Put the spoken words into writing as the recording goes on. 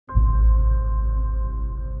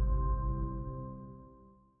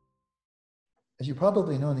as you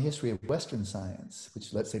probably know in the history of Western science,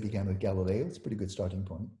 which let's say began with Galileo, it's a pretty good starting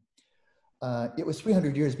point. It was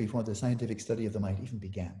 300 years before the scientific study of the mind even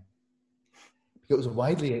began. It was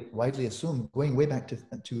widely assumed, going way back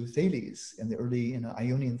to Thales and the early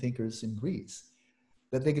Ionian thinkers in Greece,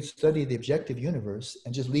 that they could study the objective universe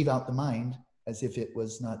and just leave out the mind as if it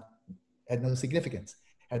was not, had no significance,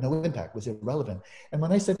 had no impact, was irrelevant. And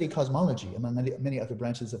when I studied cosmology, among many other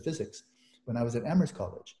branches of physics, when I was at Amherst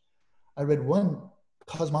College, I read one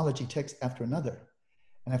cosmology text after another,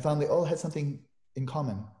 and I found they all had something in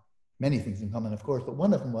common, many things in common, of course, but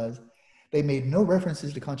one of them was they made no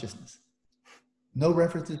references to consciousness, no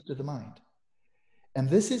references to the mind. And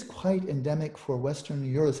this is quite endemic for Western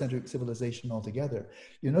Eurocentric civilization altogether.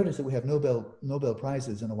 You notice that we have Nobel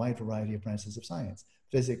Prizes in a wide variety of branches of science,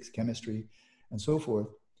 physics, chemistry, and so forth.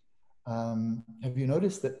 Have you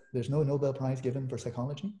noticed that there's no Nobel Prize given for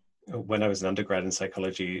psychology? When I was an undergrad in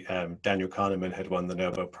psychology, Daniel Kahneman had won the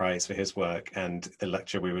Nobel Prize for his work, and the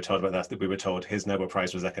lecture we were told about that we were told his Nobel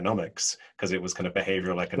Prize was economics, because it was kind of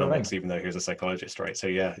behavioral economics, right, even though he was a psychologist, right? So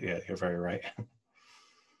yeah, you're very right.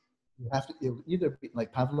 You have to, it'll either be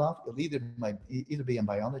like Pavlov, it'll either be in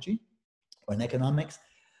biology or in economics.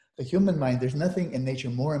 The human mind, there's nothing in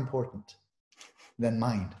nature more important than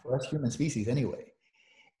mind, for us human species anyway.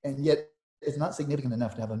 And yet it's not significant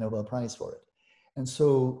enough to have a Nobel Prize for it. And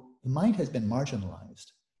so the mind has been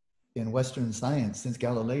marginalized in Western science since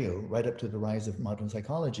Galileo, right up to the rise of modern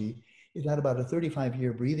psychology. It had about a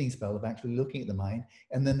 35-year breathing spell of actually looking at the mind,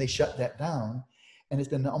 and then they shut that down. And it's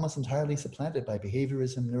been almost entirely supplanted by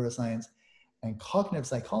behaviorism, neuroscience, and cognitive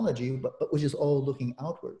psychology, but which is all looking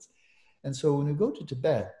outwards. And so when we go to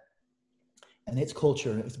Tibet and its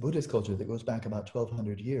culture, its Buddhist culture that goes back about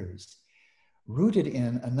 1,200 years, rooted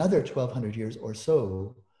in another 1,200 years or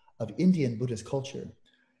so of Indian Buddhist culture.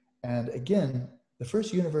 And again, the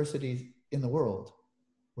first universities in the world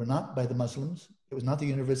were not by the Muslims. It was not the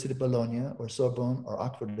University of Bologna or Sorbonne or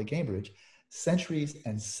Oxford or Cambridge. Centuries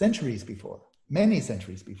and centuries before, many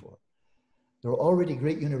centuries before, there were already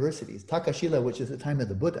great universities. Takashila, which is the time of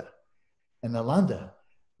the Buddha, and Nalanda,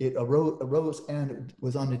 it arose and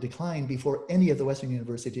was on a decline before any of the Western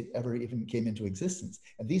universities ever even came into existence.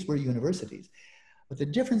 And these were universities. But the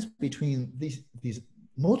difference between these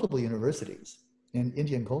multiple universities in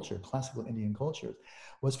Indian culture, classical Indian culture,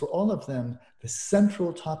 was for all of them, the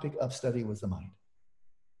central topic of study was the mind.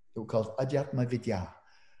 It was called Adhyatma Vidya,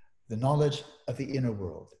 the knowledge of the inner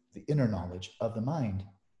world, the inner knowledge of the mind.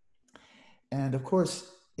 And of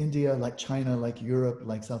course, India, like China, like Europe,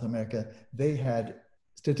 like South America, they had,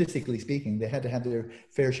 statistically speaking, they had to have their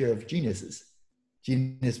fair share of geniuses.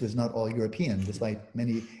 Genius was not all European, despite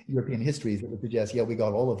many European histories that would suggest, yeah, we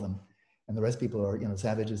got all of them. And the rest people are,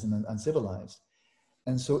 savages and uncivilized.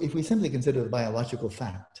 And so if we simply consider the biological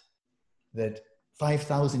fact that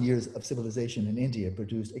 5,000 years of civilization in India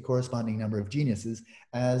produced a corresponding number of geniuses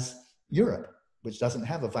as Europe, which doesn't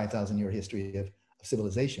have a 5,000-year history of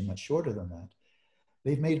civilization, much shorter than that,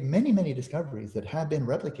 they've made many, many discoveries that have been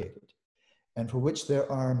replicated and for which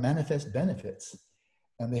there are manifest benefits.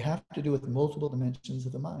 And they have to do with multiple dimensions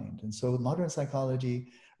of the mind. And so modern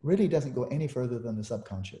psychology really doesn't go any further than the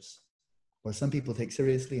subconscious, or some people take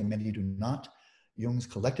seriously and many do not. Jung's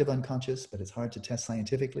collective unconscious, but it's hard to test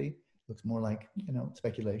scientifically. Looks more like,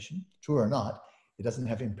 speculation. True or not, it doesn't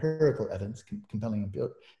have empirical evidence, compelling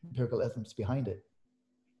empirical evidence behind it.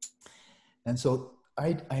 And so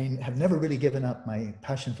I have never really given up my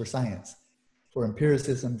passion for science, for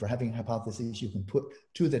empiricism, for having hypotheses you can put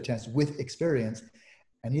to the test with experience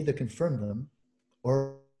and either confirm them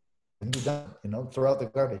or throw out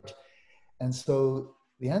the garbage. And so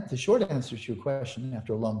the short answer to your question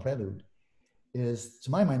after a long prelude is, to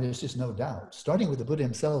my mind, there's just no doubt, starting with the Buddha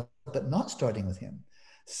himself, but not starting with him.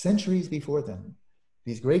 Centuries before them,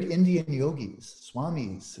 these great Indian yogis,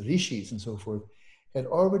 swamis, rishis, and so forth, had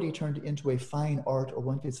already turned into a fine art, or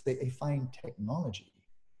one could say a fine technology,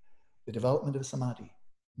 the development of samadhi.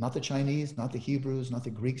 Not the Chinese, not the Hebrews, not the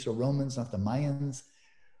Greeks or Romans, not the Mayans,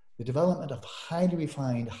 the development of highly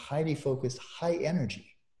refined, highly focused, high energy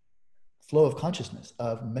flow of consciousness,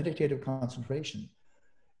 of meditative concentration.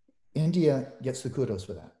 India gets the kudos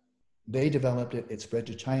for that. They developed it, it spread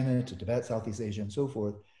to China, to Tibet, Southeast Asia, and so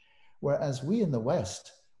forth. Whereas we in the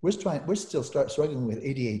West, we're still struggling with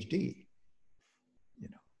ADHD,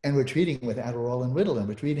 and we're treating it with Adderall and Ritalin.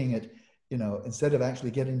 We're treating it, instead of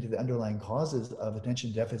actually getting to the underlying causes of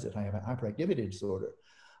attention deficit hyperactivity disorder,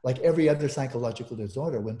 like every other psychological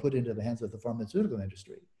disorder when put into the hands of the pharmaceutical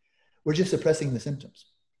industry. We're just suppressing the symptoms.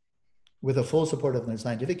 With the full support of the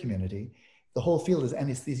scientific community, the whole field is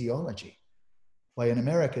anesthesiology. Why in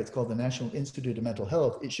America it's called the National Institute of Mental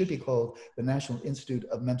Health, it should be called the National Institute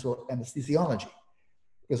of Mental Anesthesiology,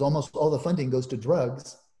 because almost all the funding goes to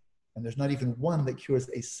drugs, and there's not even one that cures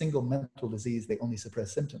a single mental disease. They only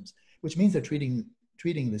suppress symptoms, which means they're treating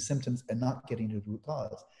the symptoms and not getting to the root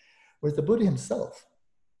cause. Whereas the Buddha himself,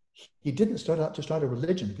 he didn't start out to start a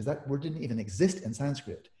religion, because that word didn't even exist in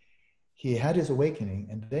Sanskrit. He had his awakening,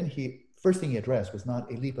 and then first thing he addressed was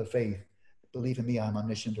not a leap of faith, believe in me, I'm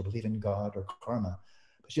omniscient, or believe in God or karma,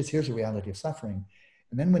 but just here's the reality of suffering.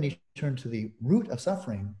 And then when he turned to the root of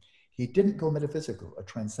suffering, he didn't go metaphysical or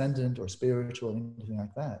transcendent or spiritual or anything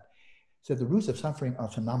like that. He said the roots of suffering are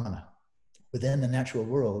phenomena within the natural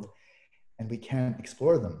world, and we can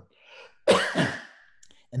explore them.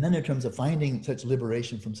 And then in terms of finding such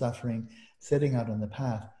liberation from suffering, setting out on the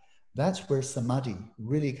path, that's where samadhi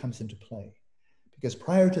really comes into play. Because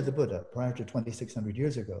prior to the Buddha, prior to 2,600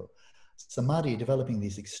 years ago, samadhi, developing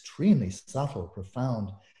these extremely subtle,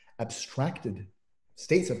 profound, abstracted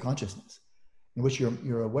states of consciousness in which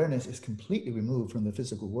your awareness is completely removed from the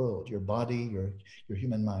physical world, your body, your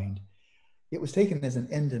human mind. It was taken as an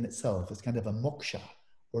end in itself, as kind of a moksha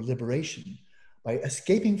or liberation by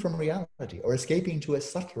escaping from reality or escaping to a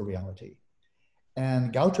subtler reality.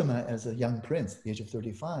 And Gautama, as a young prince at the age of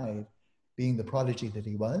 35, being the prodigy that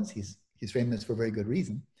he was, he's famous for very good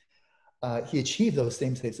reason, he achieved those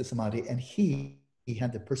same states of samadhi, and he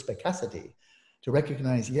had the perspicacity to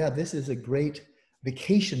recognize, yeah, this is a great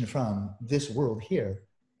vacation from this world here,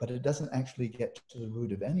 but it doesn't actually get to the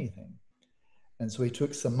root of anything. And so he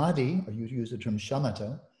took samadhi, or you use the term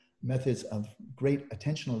shamatha, methods of great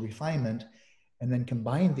attentional refinement, and then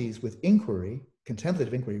combined these with inquiry,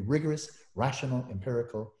 contemplative inquiry, rigorous, rational,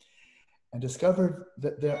 empirical, and discovered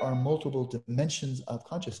that there are multiple dimensions of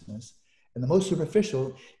consciousness. And the most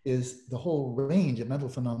superficial is the whole range of mental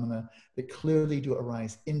phenomena that clearly do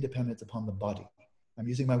arise independent upon the body. I'm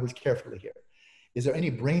using my words carefully here. Is there any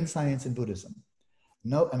brain science in Buddhism?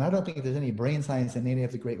 No, and I don't think there's any brain science in any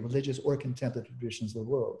of the great religious or contemplative traditions of the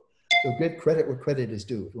world. So give credit where credit is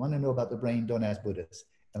due. If you want to know about the brain, don't ask Buddhists,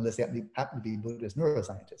 unless they happen to be Buddhist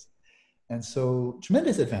neuroscientists. And so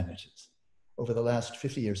tremendous advantages over the last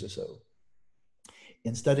 50 years or so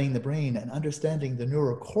in studying the brain and understanding the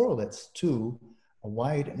neurocorrelates to a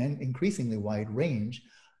wide and increasingly wide range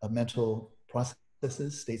of mental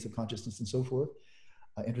processes, states of consciousness, and so forth.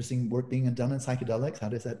 Interesting work being done in psychedelics. How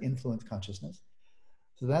does that influence consciousness?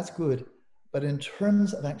 So that's good. But in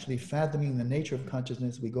terms of actually fathoming the nature of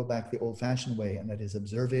consciousness, we go back the old-fashioned way, and that is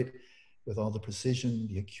observe it with all the precision,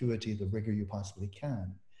 the acuity, the rigor you possibly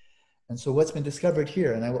can. And so what's been discovered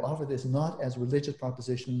here, and I will offer this not as religious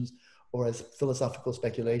propositions or as philosophical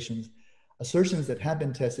speculations, assertions that have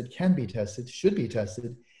been tested, can be tested, should be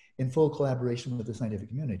tested in full collaboration with the scientific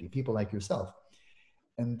community, people like yourself.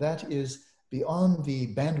 And that is beyond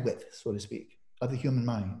the bandwidth, so to speak, of the human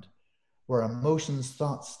mind, where emotions,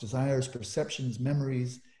 thoughts, desires, perceptions,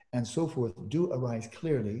 memories, and so forth do arise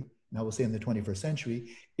clearly, and I will say in the 21st century,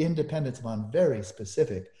 independent upon very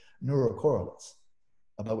specific neurocorrelates,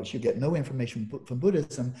 about which you get no information from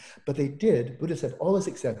Buddhism, but Buddhists have always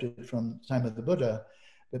accepted from the time of the Buddha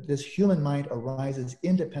that this human mind arises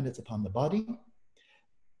independent upon the body,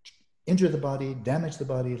 injure the body, damage the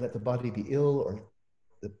body, let the body be ill, or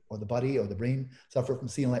the body or the brain suffer from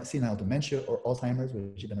senile dementia or Alzheimer's,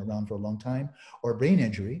 which have been around for a long time, or brain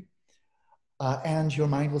injury, and your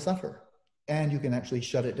mind will suffer. And you can actually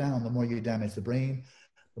shut it down. The more you damage the brain,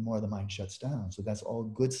 the more the mind shuts down. So that's all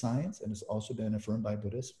good science, and it's also been affirmed by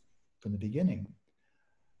Buddhists from the beginning.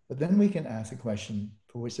 But then we can ask a question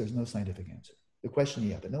for which there's no scientific answer. The question,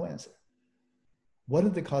 yeah, but no answer. What are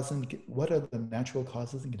the natural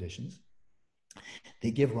causes and conditions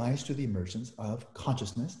that give rise to the emergence of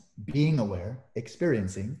consciousness, being aware,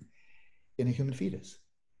 experiencing in a human fetus?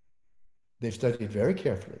 They've studied very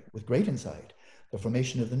carefully, with great insight, the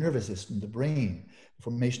formation of the nervous system, the brain, the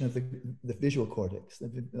formation of the visual cortex,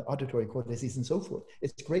 the auditory cortices, and so forth.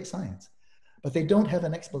 It's great science. But they don't have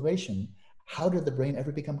an exploration. How did the brain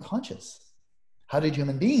ever become conscious? How did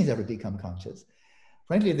human beings ever become conscious?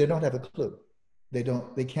 Frankly, they don't have a clue.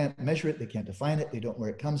 They can't measure it, they can't define it, they don't know where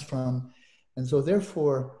it comes from. And so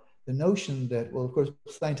therefore, the notion that, well, of course,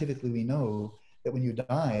 scientifically we know that when you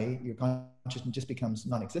die, your consciousness just becomes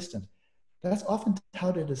non-existent. That's often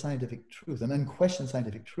touted as scientific truth, an unquestioned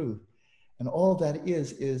scientific truth. And all that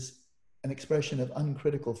is an expression of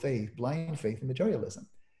uncritical faith, blind faith in materialism.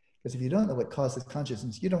 Because if you don't know what causes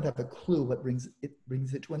consciousness, you don't have a clue what brings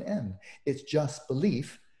it to an end. It's just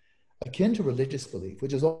belief, akin to religious belief,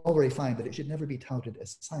 which is all very fine, but it should never be touted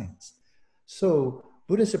as science. So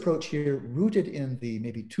Buddhist approach here, rooted in the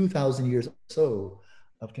maybe 2,000 years or so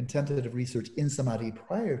of contemplative research in samadhi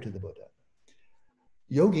prior to the Buddha.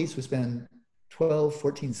 Yogis who spend 12,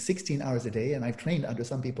 14, 16 hours a day, and I've trained under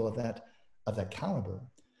some people of that caliber,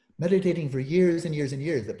 meditating for years and years and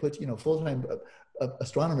years, that puts, full-time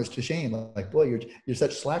astronomers to shame. Like, boy, you're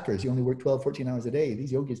such slackers. You only work 12, 14 hours a day.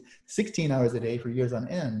 These yogis, 16 hours a day for years on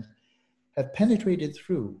end, have penetrated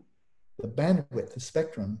through the bandwidth, the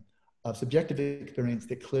spectrum of subjective experience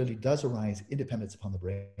that clearly does arise independence upon the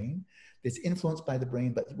brain, that's influenced by the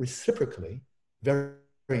brain, but reciprocally, very,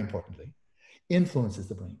 very importantly, influences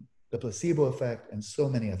the brain, the placebo effect, and so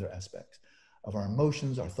many other aspects of our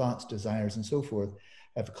emotions, our thoughts, desires, and so forth,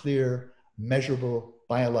 have clear, measurable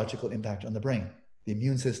biological impact on the brain, the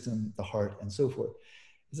immune system, the heart, and so forth.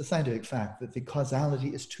 It's a scientific fact that the causality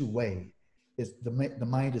is two-way. The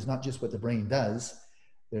mind is not just what the brain does,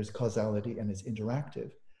 there's causality and it's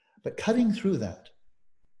interactive. But cutting through that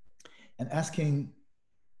and asking,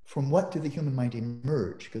 from what did the human mind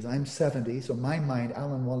emerge? Because I'm 70, so my mind,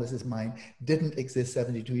 Alan Wallace's mind, didn't exist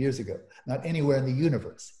 72 years ago. Not anywhere in the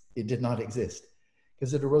universe. It did not exist.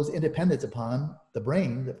 Because it arose independence upon the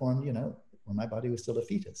brain that formed, when my body was still a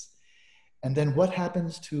fetus. And then what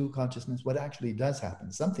happens to consciousness? What actually does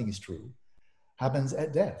happen? Something is true, happens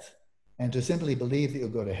at death. And to simply believe that you'll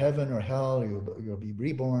go to heaven or hell, or you'll be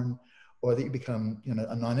reborn, or that you become,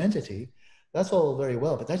 a non-entity, that's all very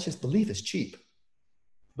well, but that's just belief is cheap.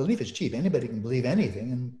 Belief is cheap. Anybody can believe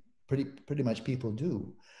anything, and pretty much people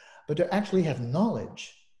do. But to actually have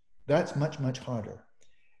knowledge, that's much, much harder.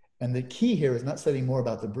 And the key here is not studying more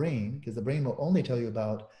about the brain, because the brain will only tell you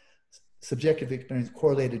about subjective experience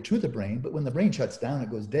correlated to the brain, but when the brain shuts down,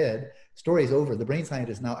 it goes dead, story's over. The brain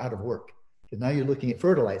scientist is now out of work, because now you're looking at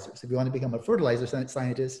fertilizers. If you want to become a fertilizer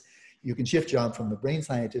scientist, you can shift job from a brain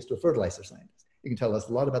scientist to a fertilizer scientist. You can tell us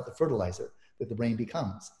a lot about the fertilizer that the brain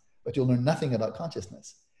becomes, but you'll learn nothing about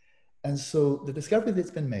consciousness. And so the discovery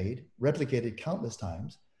that's been made, replicated countless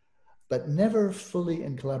times, but never fully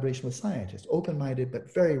in collaboration with scientists, open-minded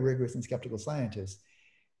but very rigorous and skeptical scientists,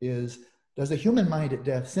 is, does the human mind at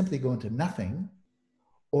death simply go into nothing,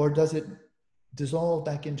 or does it dissolve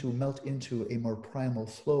back into, melt into a more primal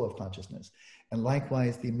flow of consciousness? And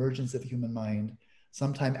likewise, the emergence of the human mind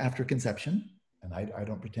sometime after conception, and I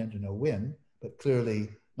don't pretend to know when, but clearly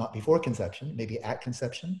not before conception, maybe at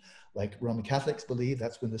conception, like Roman Catholics believe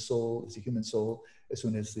that's when the soul is a human soul, as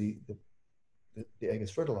soon as the egg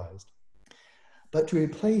is fertilized. But to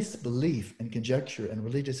replace belief and conjecture and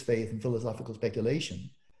religious faith and philosophical speculation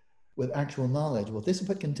with actual knowledge, well, this is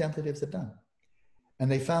what contemplatives have done. And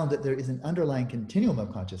they found that there is an underlying continuum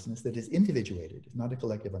of consciousness that is individuated, it's not a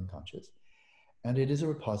collective unconscious, and it is a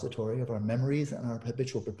repository of our memories and our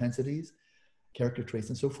habitual propensities, character traits,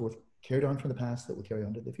 and so forth, carried on from the past that will carry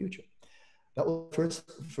on to the future. That will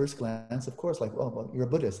first glance, of course, like, well, you're a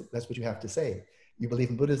Buddhist, that's what you have to say. You believe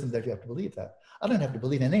in Buddhism, therefore you have to believe that. I don't have to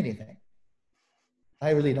believe in anything. I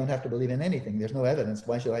really don't have to believe in anything. There's no evidence.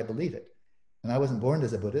 Why should I believe it? And I wasn't born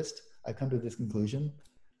as a Buddhist. I've come to this conclusion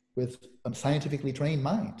with a scientifically trained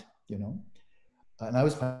mind, And I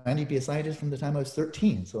was planning to be a scientist from the time I was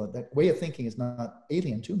 13. So that way of thinking is not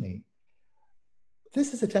alien to me.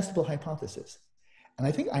 This is a testable hypothesis. And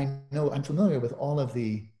I think I'm familiar with all of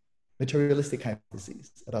the materialistic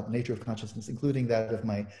hypotheses about the nature of consciousness, including that of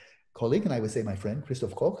my colleague, and I would say my friend,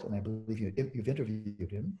 Cooke, and I believe you've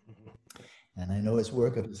interviewed him. And I know his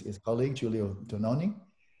work of his colleague, Giulio Tononi,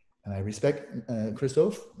 and I respect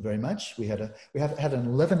Crestone very much. We had an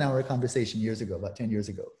 11-hour conversation years ago, about 10 years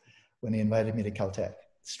ago, when he invited me to Caltech.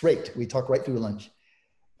 Straight, we talked right through lunch.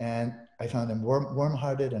 And I found him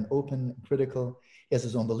warm-hearted and open, critical. He has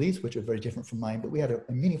his own beliefs, which are very different from mine, but we had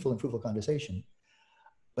a meaningful and fruitful conversation.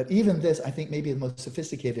 But even this, I think maybe the most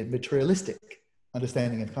sophisticated, materialistic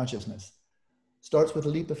understanding of consciousness starts with a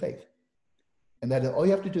leap of faith. And that all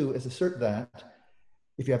you have to do is assert that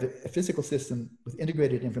if you have a physical system with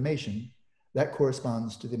integrated information, that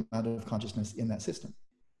corresponds to the amount of consciousness in that system.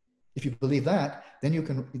 If you believe that, then you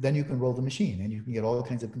can roll the machine and you can get all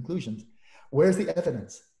kinds of conclusions. Where's the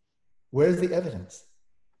evidence? Where's the evidence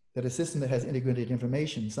that a system that has integrated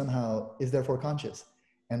information somehow is therefore conscious?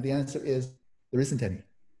 And the answer is there isn't any.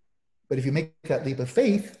 But if you make that leap of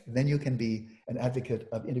faith, then you can be an advocate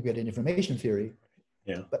of integrated information theory.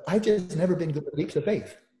 Yeah. But I've just never been good at leaps of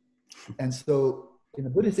faith. And so in the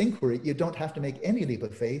Buddhist inquiry, you don't have to make any leap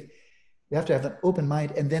of faith. You have to have an open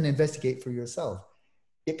mind and then investigate for yourself.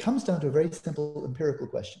 It comes down to a very simple empirical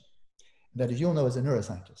question. That is, you'll know as a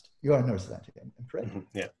neuroscientist. You are a neuroscientist, I'm correct? Mm-hmm.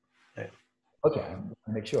 Yeah. Okay, I'm going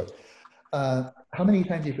to make sure. How many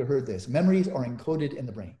times have you heard this? Memories are encoded in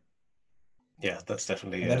the brain. Yeah, that's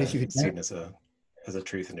definitely that is seen as a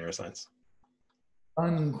truth in neuroscience.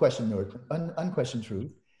 unquestioned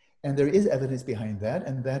truth. And there is evidence behind that,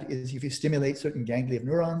 and that is if you stimulate certain ganglia of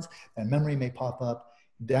neurons, and memory may pop up,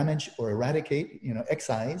 damage or eradicate,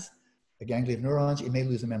 excise a ganglia of neurons, you may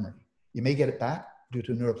lose a memory. You may get it back due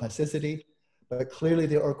to neuroplasticity, but clearly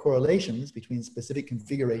there are correlations between specific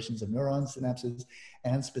configurations of neuron synapses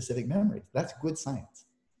and specific memories. That's good science.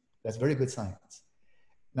 That's very good science.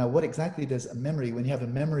 Now, what exactly does a memory, when you have a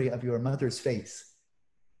memory of your mother's face,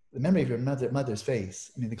 the memory of your mother's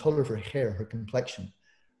face, I mean, the color of her hair, her complexion,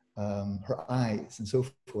 her eyes, and so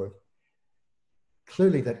forth,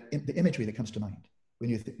 clearly that the imagery that comes to mind when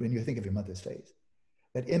you think of your mother's face,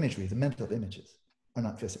 that imagery, the mental images, are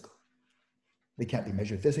not physical. They can't be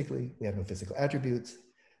measured physically. They have no physical attributes.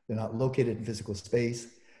 They're not located in physical space.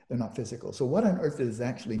 They're not physical. So what on earth does it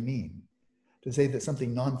actually mean to say that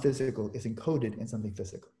something non-physical is encoded in something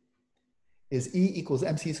physical? Is E equals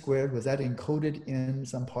mc squared, was that encoded in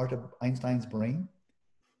some part of Einstein's brain?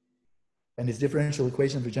 And his differential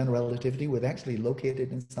equation for general relativity was actually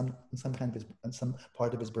located in some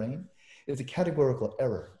part of his brain? It's a categorical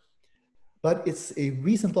error. But it's a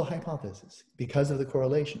reasonable hypothesis because of the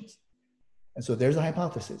correlations. And so there's a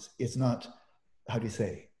hypothesis. It's not, how do you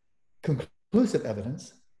say, conclusive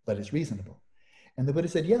evidence, but it's reasonable. And the Buddha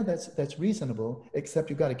said, yeah, that's reasonable, except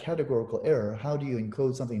you've got a categorical error. How do you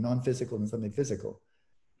encode something non-physical in something physical?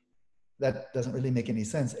 That doesn't really make any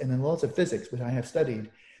sense. And in laws of physics, which I have studied,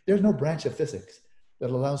 there's no branch of physics that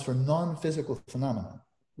allows for non-physical phenomena,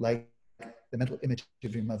 like the mental image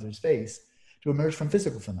of your mother's face, to emerge from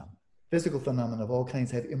physical phenomena. Physical phenomena of all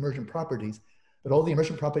kinds have emergent properties, but all the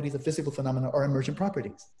emergent properties of physical phenomena are emergent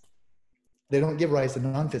properties. They don't give rise to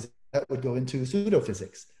non-physics. That would go into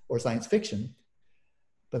pseudophysics or science fiction,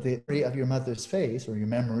 but the memory of your mother's face or your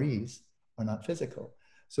memories are not physical.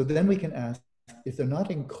 So then we can ask, if they're not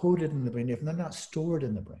encoded in the brain, if they're not stored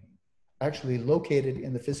in the brain, actually located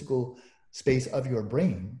in the physical space of your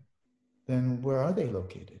brain, then where are they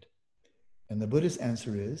located? And the Buddhist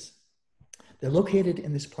answer is, they're located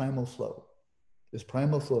in this primal flow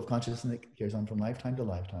of consciousness that carries on from lifetime to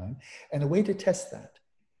lifetime. And a way to test that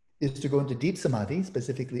is to go into deep samadhi,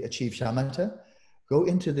 specifically achieve shamatha, go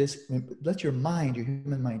into this, let your mind, your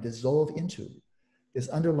human mind, dissolve into this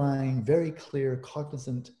underlying, very clear,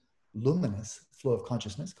 cognizant, luminous flow of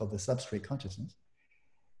consciousness called the substrate consciousness,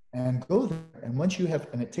 and go there. And once you have,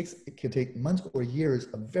 and it can take months or years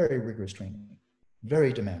of very rigorous training,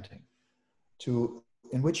 very demanding,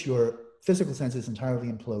 in which your physical senses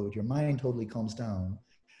entirely implode, your mind totally calms down,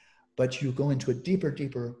 but you go into a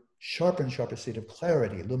deeper, sharper and sharper state of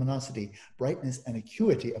clarity, luminosity, brightness, and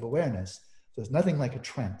acuity of awareness. So it's nothing like a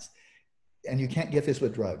trance. And you can't get this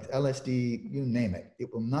with drugs, LSD, you name it.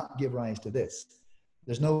 It will not give rise to this.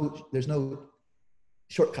 There's no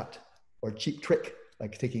shortcut or cheap trick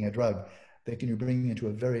like taking a drug that can bring you into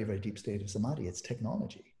a very, very deep state of samadhi. It's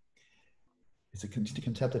technology. It's a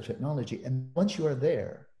contemplative technology. And once you are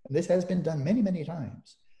there, and this has been done many, many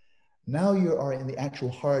times, now you are in the actual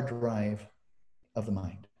hard drive of the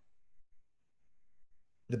mind.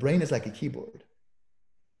 The brain is like a keyboard,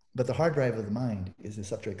 but the hard drive of the mind is the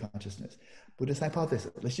substrate consciousness. Buddhist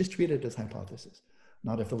hypothesis, let's just treat it as hypothesis,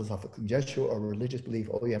 not a philosophical conjecture or religious belief,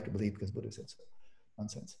 oh, you have to believe because Buddha said so.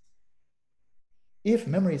 Nonsense. If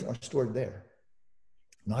memories are stored there,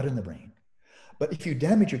 not in the brain, but if you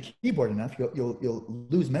damage your keyboard enough, you'll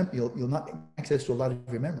lose memory. You'll not have access to a lot of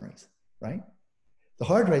your memories, right? The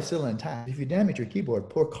hard drive is still intact. If you damage your keyboard,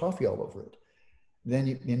 pour coffee all over it, then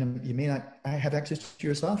you may not have access to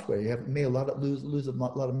your software. You may lose a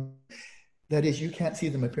lot of. That is, you can't see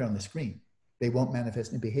them appear on the screen. They won't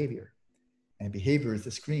manifest in behavior, and behavior is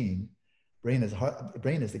the screen. Brain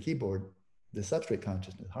is the keyboard. The substrate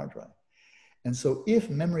consciousness, hard drive. And so if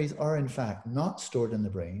memories are in fact not stored in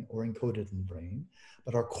the brain or encoded in the brain,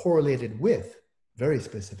 but are correlated with very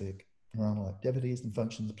specific neuronal activities and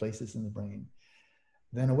functions, places in the brain,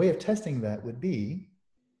 then a way of testing that would be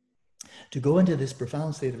to go into this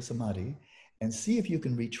profound state of samadhi and see if you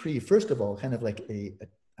can retrieve, first of all, kind of like a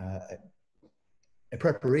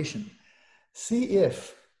preparation. See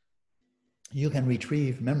if you can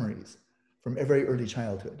retrieve memories from a very early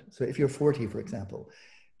childhood. So if you're 40, for example,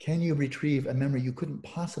 can you retrieve a memory you couldn't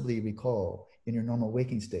possibly recall in your normal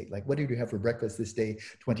waking state? Like, what did you have for breakfast this day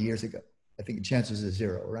 20 years ago? I think the chances are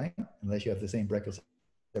zero, right? Unless you have the same breakfast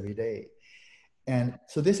every day. And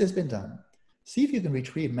so this has been done. See if you can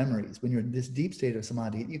retrieve memories when you're in this deep state of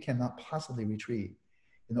samadhi you cannot possibly retrieve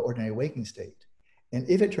in the ordinary waking state. And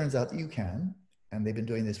if it turns out that you can, and they've been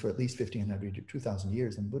doing this for at least 1,500 to 2,000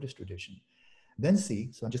 years in Buddhist tradition, then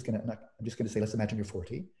see, so I'm just gonna say, let's imagine you're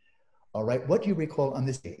 40. All right, what do you recall on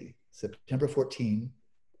this day, September 14,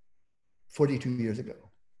 42 years ago.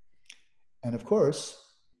 And of course,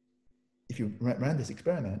 if you ran this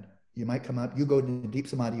experiment, you might come out, you go to deep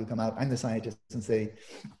samadhi, you come out, I'm the scientist, and say,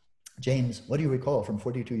 James, what do you recall from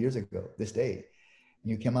 42 years ago, this day? And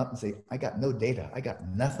you come up and say, I got no data, I got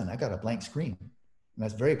nothing, I got a blank screen. And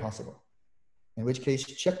that's very possible. In which case,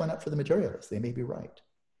 check one up for the materialists, they may be right.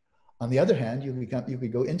 On the other hand, you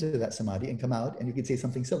could go into that samadhi and come out and you could say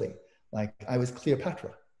something silly, like I was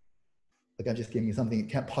Cleopatra. Like I'm just giving you something that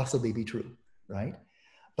can't possibly be true, right?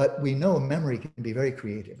 But we know memory can be very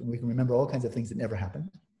creative and we can remember all kinds of things that never happened.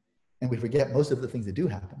 And we forget most of the things that do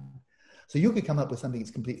happen. So you could come up with something that's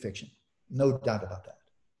complete fiction, no doubt about that.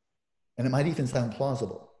 And it might even sound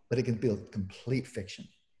plausible, but it can be complete fiction.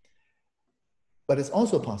 But it's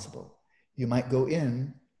also possible you might go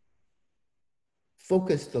in,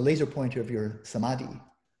 focus the laser pointer of your samadhi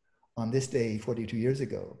on this day 42 years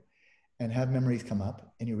ago, and have memories come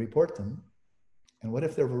up and you report them. And what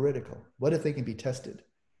if they're veridical? What if they can be tested?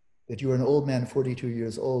 That you were an old man, 42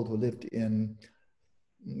 years old, who lived in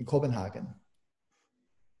Copenhagen,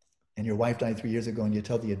 and your wife died 3 years ago, and you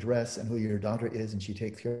tell the address and who your daughter is, and she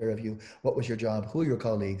takes care of you. What was your job? Who are your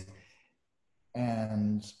colleagues?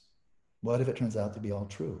 And what if it turns out to be all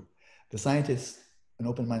true? The scientist, an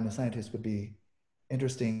open-minded scientist, would be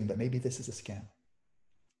interesting, but maybe this is a scam.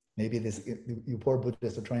 Maybe this, you poor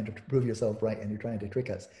Buddhists are trying to prove yourself right, and you're trying to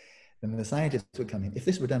trick us. Then the scientists would come in. If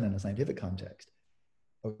this were done in a scientific context,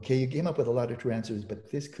 okay, you came up with a lot of true answers,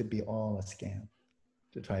 but this could be all a scam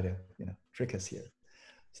to try to, trick us here.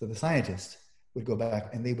 So the scientists would go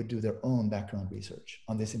back and they would do their own background research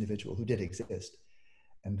on this individual who did exist.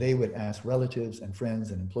 And they would ask relatives and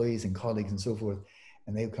friends and employees and colleagues and so forth,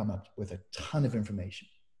 and they would come up with a ton of information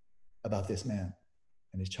about this man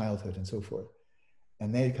and his childhood and so forth.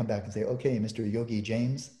 And they'd come back and say, okay, Mr. Yogi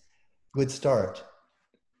James, good start.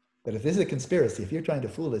 But if this is a conspiracy, if you're trying to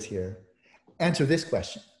fool us here, answer this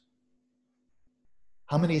question.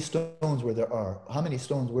 How many stones were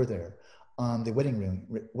there on the wedding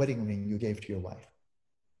ring you gave to your wife?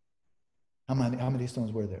 How many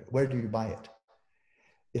stones were there? Where do you buy it?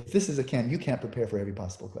 If this is a can, you can't prepare for every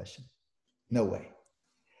possible question. No way.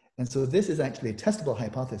 And so this is actually a testable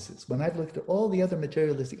hypothesis. When I've looked at all the other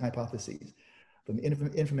materialistic hypotheses, from the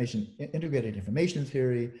integrated information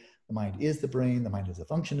theory, the mind is the brain, the mind is a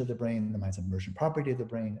function of the brain, the mind's an emergent property of the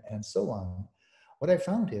brain, and so on, what I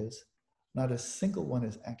found is not a single one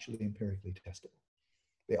is actually empirically testable.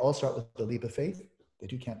 They all start with the leap of faith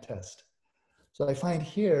that you can't test. So I find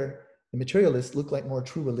here, the materialists look like more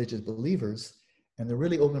true religious believers, and the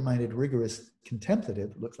really open-minded, rigorous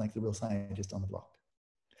contemplative looks like the real scientist on the block.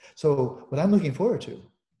 So what I'm looking forward to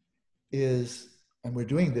is, and we're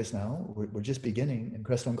doing this now, we're just beginning in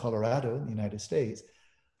Crestone, Colorado, in the United States.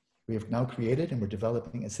 We have now created and we're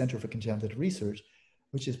developing a Center for Contemplative Research,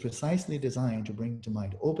 which is precisely designed to bring to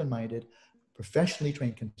mind open-minded, professionally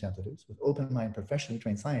trained contemplatives with open mind, professionally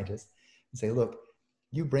trained scientists, and say, look,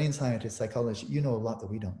 you brain scientists, psychologists, you know a lot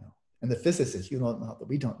that we don't know. And the physicists, you know a lot that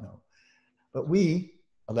we don't know. But we,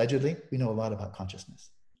 allegedly, we know a lot about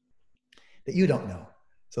consciousness that you don't know.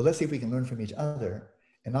 So let's see if we can learn from each other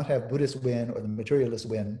and not have Buddhists win or the materialists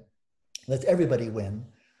win. Let's everybody win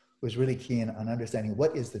who's really keen on understanding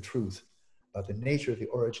what is the truth about the nature, the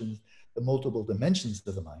origins, the multiple dimensions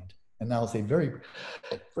of the mind. And now I'll say very,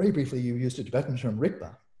 very briefly, you used the Tibetan term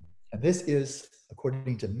Rigpa. And this is,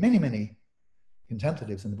 according to many, many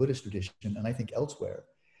contemplatives in the Buddhist tradition, and I think elsewhere,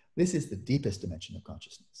 this is the deepest dimension of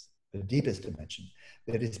consciousness, the deepest dimension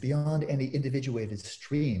that is beyond any individuated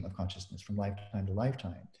stream of consciousness from lifetime to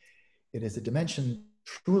lifetime. It is a dimension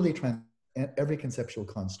truly transcends every conceptual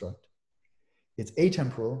construct. It's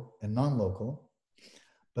atemporal and non-local,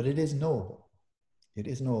 but it is knowable. It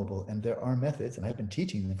is knowable, and there are methods, and I've been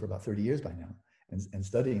teaching them for about 30 years by now, and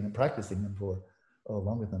studying and practicing them for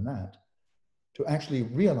longer than that, to actually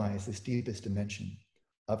realize this deepest dimension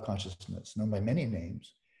of consciousness, known by many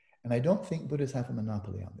names. And I don't think Buddhists have a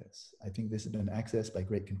monopoly on this. I think this has been accessed by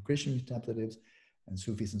great Christian contemplatives and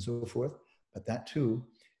Sufis and so forth, but that too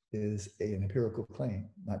is an empirical claim,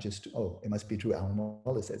 not just, oh, it must be true, Alan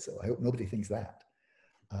Wallace said so. I hope nobody thinks that.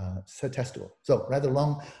 So testable. So rather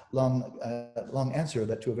long answer,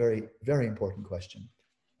 but to a very, very important question.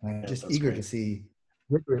 And I'm just eager to see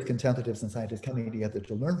rigorous contemplatives and scientists coming together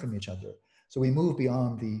to learn from each other. So we move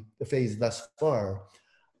beyond the phase thus far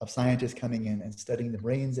of scientists coming in and studying the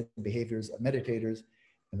brains and behaviors of meditators,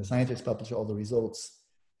 and the scientists publish all the results,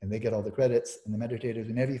 and they get all the credits, and the meditators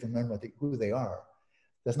who never even learn who they are.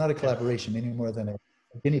 That's not a collaboration any more than a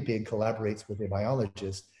guinea pig collaborates with a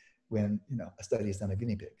biologist when a study is done of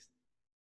guinea pigs.